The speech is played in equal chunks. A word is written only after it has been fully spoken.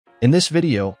In this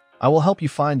video, I will help you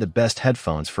find the best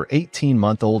headphones for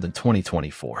 18-month-old in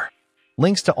 2024.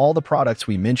 Links to all the products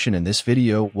we mention in this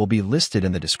video will be listed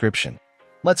in the description.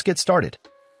 Let's get started.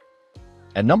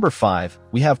 At number 5,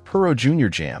 we have Puro Junior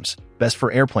Jams, best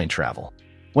for airplane travel.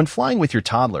 When flying with your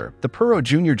toddler, the Puro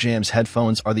Junior Jams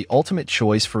headphones are the ultimate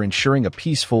choice for ensuring a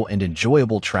peaceful and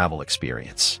enjoyable travel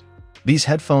experience. These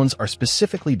headphones are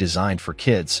specifically designed for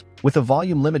kids, with a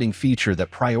volume-limiting feature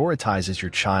that prioritizes your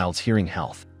child's hearing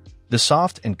health. The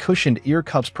soft and cushioned ear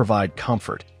cups provide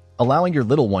comfort, allowing your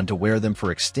little one to wear them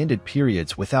for extended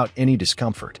periods without any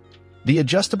discomfort. The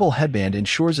adjustable headband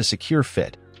ensures a secure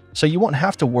fit, so you won't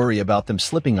have to worry about them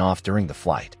slipping off during the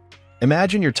flight.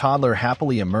 Imagine your toddler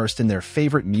happily immersed in their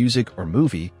favorite music or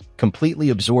movie, completely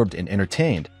absorbed and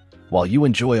entertained, while you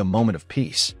enjoy a moment of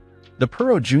peace. The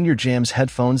Puro Junior Jams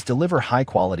headphones deliver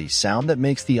high-quality sound that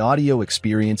makes the audio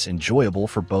experience enjoyable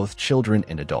for both children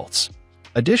and adults.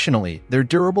 Additionally, their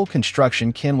durable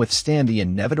construction can withstand the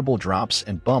inevitable drops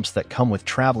and bumps that come with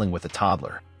traveling with a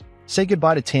toddler. Say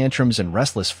goodbye to tantrums and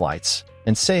restless flights,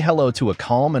 and say hello to a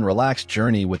calm and relaxed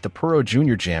journey with the Puro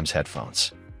Junior Jams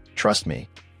headphones. Trust me,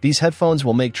 these headphones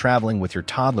will make traveling with your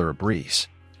toddler a breeze.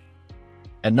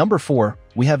 At number 4,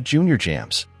 we have Junior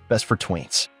Jams, best for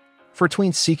tweens. For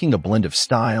tweens seeking a blend of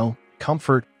style,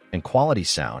 comfort, and quality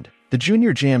sound, the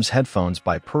Junior Jams headphones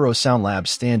by Puro Sound Lab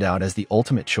stand out as the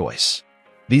ultimate choice.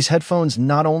 These headphones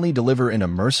not only deliver an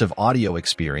immersive audio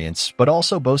experience, but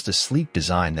also boast a sleek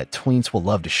design that tweens will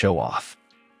love to show off.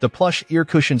 The plush ear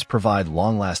cushions provide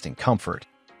long-lasting comfort,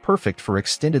 perfect for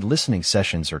extended listening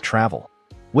sessions or travel.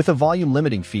 With a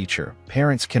volume-limiting feature,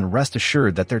 parents can rest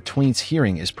assured that their tween's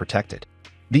hearing is protected.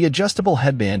 The adjustable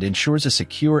headband ensures a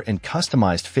secure and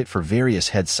customized fit for various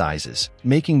head sizes,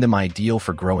 making them ideal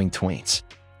for growing tweens.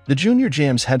 The Junior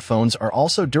Jams headphones are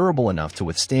also durable enough to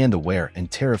withstand the wear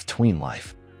and tear of tween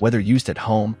life, whether used at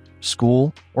home,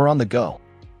 school, or on the go.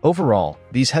 Overall,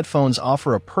 these headphones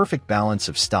offer a perfect balance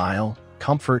of style,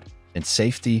 comfort, and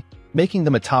safety, making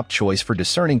them a top choice for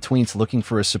discerning tweens looking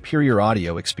for a superior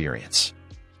audio experience.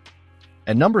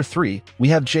 At number 3, we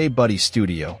have J Buddy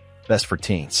Studio, best for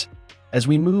teens. As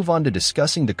we move on to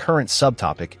discussing the current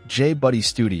subtopic, J Buddy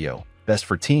Studio, best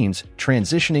for teens,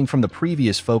 transitioning from the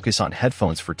previous focus on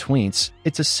headphones for tweens,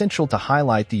 it's essential to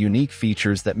highlight the unique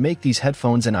features that make these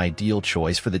headphones an ideal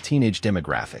choice for the teenage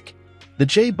demographic. The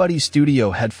J Buddy Studio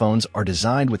headphones are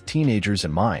designed with teenagers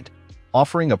in mind,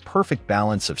 offering a perfect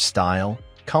balance of style,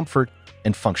 comfort,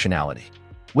 and functionality.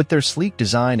 With their sleek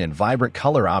design and vibrant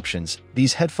color options,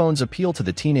 these headphones appeal to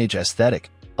the teenage aesthetic,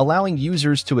 allowing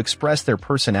users to express their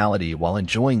personality while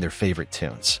enjoying their favorite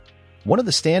tunes. One of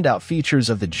the standout features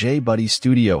of the J Buddy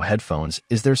Studio headphones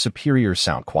is their superior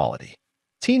sound quality.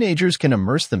 Teenagers can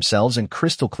immerse themselves in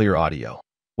crystal-clear audio,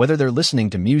 whether they're listening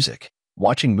to music,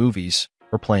 watching movies,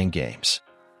 or playing games.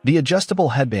 The adjustable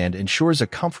headband ensures a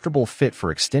comfortable fit for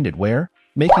extended wear,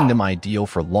 making them ideal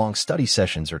for long study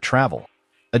sessions or travel.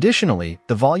 Additionally,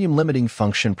 the volume-limiting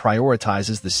function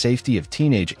prioritizes the safety of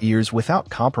teenage ears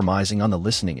without compromising on the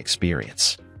listening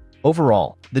experience.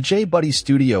 Overall, the J Buddy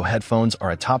Studio headphones are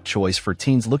a top choice for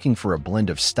teens looking for a blend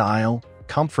of style,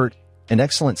 comfort, and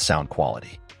excellent sound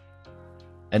quality.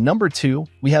 At number 2,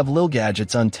 we have Lil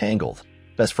Gadget's Untangled,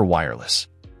 best for wireless.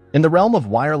 In the realm of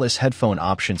wireless headphone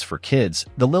options for kids,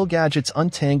 the Lil Gadget's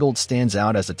Untangled stands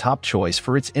out as a top choice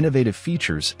for its innovative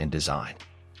features and design.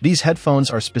 These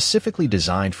headphones are specifically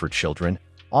designed for children,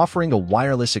 offering a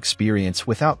wireless experience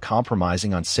without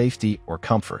compromising on safety or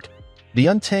comfort. The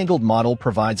Untangled model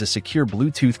provides a secure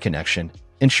Bluetooth connection,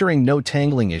 ensuring no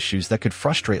tangling issues that could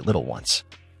frustrate little ones.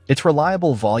 Its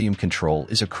reliable volume control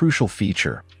is a crucial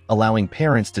feature, allowing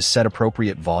parents to set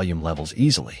appropriate volume levels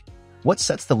easily. What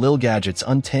sets the Lil Gadget's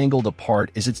Untangled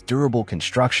apart is its durable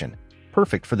construction,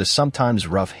 perfect for the sometimes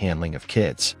rough handling of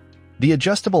kids. The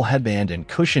adjustable headband and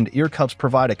cushioned ear cups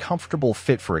provide a comfortable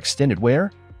fit for extended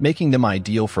wear, making them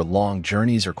ideal for long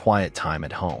journeys or quiet time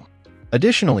at home.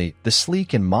 Additionally, the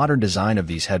sleek and modern design of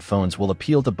these headphones will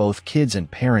appeal to both kids and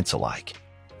parents alike.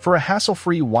 For a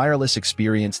hassle-free wireless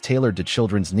experience tailored to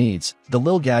children's needs, the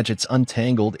Lil Gadget's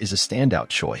Untangled is a standout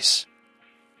choice.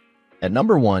 At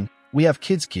number 1, we have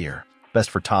Kids Gear, best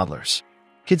for toddlers.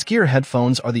 Kids Gear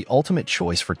headphones are the ultimate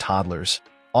choice for toddlers,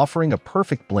 offering a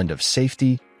perfect blend of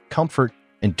safety, comfort,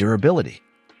 and durability.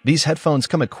 These headphones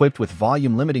come equipped with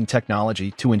volume-limiting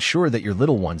technology to ensure that your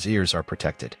little one's ears are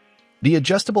protected. The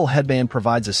adjustable headband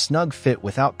provides a snug fit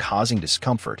without causing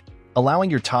discomfort,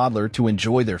 allowing your toddler to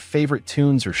enjoy their favorite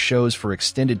tunes or shows for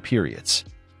extended periods.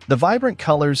 The vibrant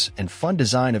colors and fun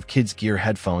design of Kids Gear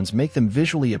headphones make them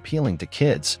visually appealing to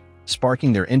kids,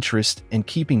 sparking their interest and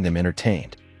keeping them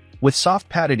entertained. With soft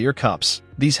padded ear cups,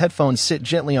 these headphones sit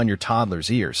gently on your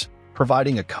toddler's ears,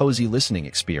 providing a cozy listening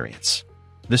experience.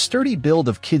 The sturdy build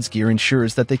of kids' gear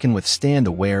ensures that they can withstand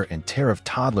the wear and tear of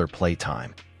toddler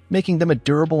playtime, making them a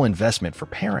durable investment for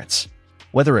parents.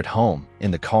 Whether at home,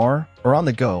 in the car, or on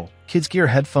the go, kids' gear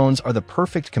headphones are the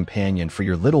perfect companion for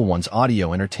your little one's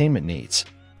audio entertainment needs.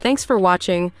 Thanks for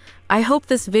watching. I hope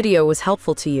this video was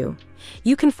helpful to you.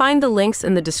 You can find the links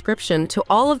in the description to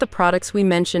all of the products we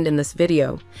mentioned in this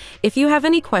video. If you have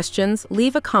any questions,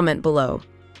 leave a comment below.